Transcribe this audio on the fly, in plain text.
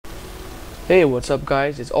Hey, what's up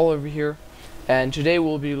guys? It's all over here, and today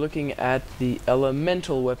we'll be looking at the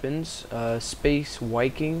elemental weapons, Space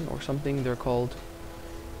Viking or something they're called.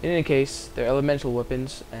 In any case, they're elemental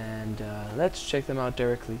weapons, and let's check them out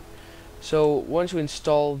directly. So once you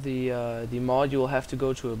install the mod, you will have to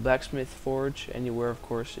go to a blacksmith forge anywhere, of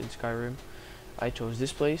course, in Skyrim. I chose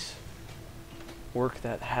this place. Work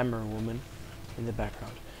that hammer woman in the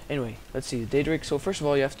background. Anyway, let's see, Daedric. So first of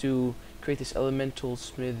all, you have to create this elemental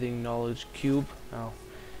smithing knowledge cube. Oh,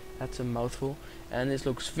 that's a mouthful. And this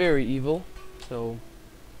looks very evil, so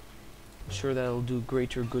I'm sure that'll do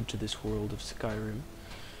greater good to this world of Skyrim.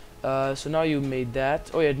 So now you made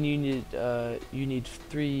that. Oh yeah, you need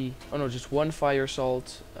just one fire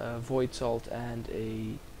salt, void salt, and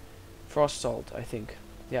a frost salt, I think.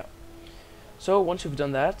 Yeah. So once you've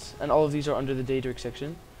done that, and all of these are under the Daedric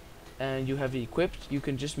section, and you have it equipped, you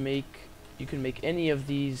can make any of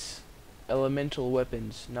these elemental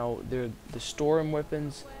weapons. Now they're the storm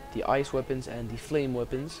weapons, the ice weapons, and the flame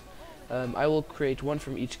weapons. I will create one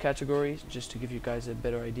from each category just to give you guys a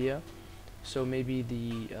better idea. So maybe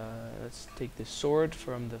let's take the sword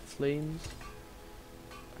from the flames,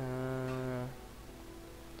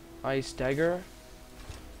 ice dagger,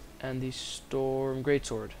 and the storm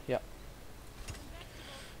greatsword. Yeah,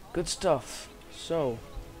 good stuff. So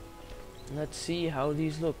let's see how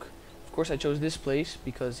these look. Of course I chose this place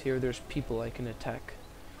because here there's people I can attack,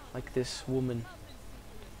 like this woman.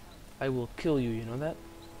 I will kill you, you know that?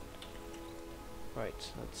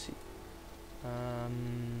 Right, let's see.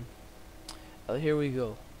 Here we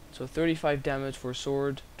go. So 35 damage for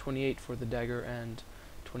sword, 28 for the dagger, and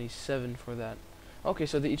 27 for that. Okay,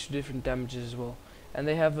 so they each do different damages as well. And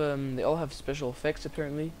they all have special effects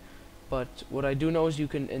apparently, but what I do know is you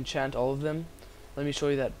can enchant all of them. Let me show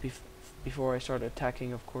you that before I start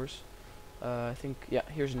attacking, of course. I think, yeah,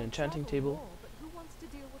 here's an enchanting table.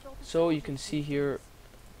 So you can see here,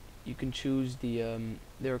 you can choose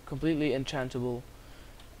they're completely enchantable,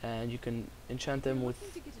 and you can enchant them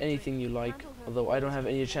with anything you like. Although I don't have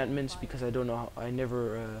any enchantments because I don't know how, I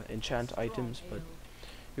never enchant items, but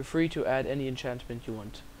you're free to add any enchantment you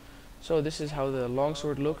want. So this is how the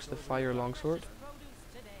longsword looks, the fire longsword.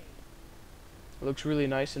 It looks really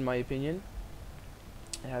nice in my opinion.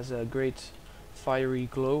 It has a great fiery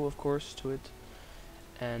glow, of course, to it.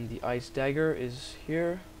 And the ice dagger is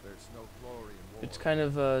here. It's kind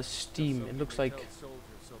of steam. It looks like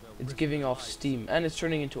it's giving off steam, and it's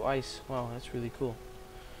turning into ice. Wow, that's really cool.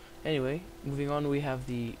 Anyway, moving on, we have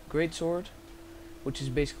the greatsword, which is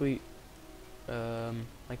basically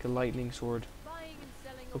like a lightning sword.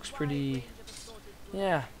 Looks pretty,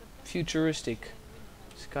 yeah, futuristic.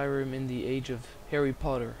 Skyrim in the age of Harry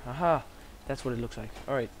Potter. Haha, that's what it looks like.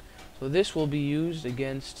 Alright, so this will be used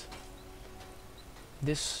against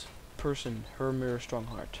this person, Hermir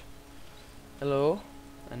Strongheart. Hello,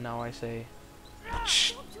 and now I say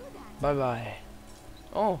bye bye.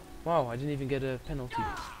 Oh wow, I didn't even get a penalty.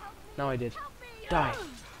 Now I did. Die.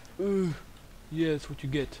 Yeah, that's what you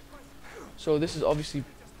get. So this is obviously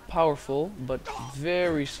powerful, but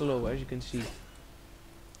very slow, as you can see.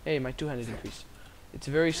 Hey, my two-handed increased. It's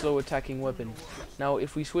a very slow attacking weapon. Now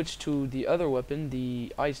if we switch to the other weapon,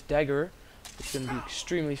 the ice dagger, it's going to be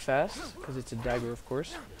extremely fast, because it's a dagger of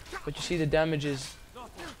course. But you see the damage is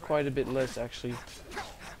quite a bit less actually.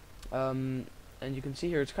 And you can see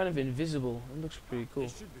here it's kind of invisible. It looks pretty cool.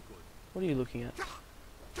 What are you looking at?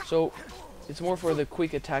 So it's more for the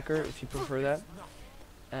quick attacker if you prefer that.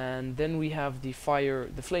 And then we have the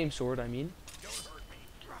flame sword, I mean,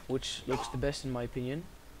 which looks the best in my opinion.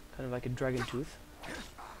 Kind of like a dragon tooth,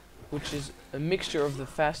 which is a mixture of the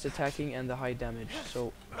fast attacking and the high damage.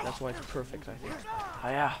 So that's why it's perfect, I think.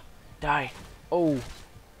 Hiya! Die! Oh!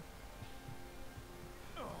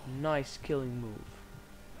 Nice killing move.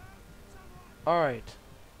 Alright.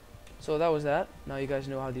 So that was that. Now you guys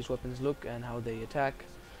know how these weapons look and how they attack.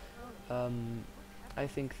 I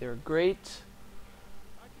think they're great,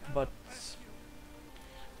 but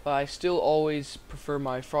I still always prefer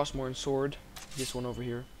my Frostmourne sword, this one over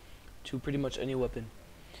here, to pretty much any weapon.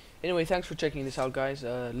 Anyway, thanks for checking this out, guys.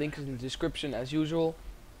 Link is in the description as usual,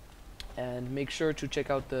 and make sure to check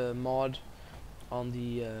out the mod on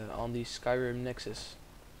the Skyrim Nexus.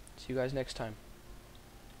 See you guys next time.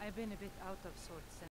 I've been a bit out of sorts.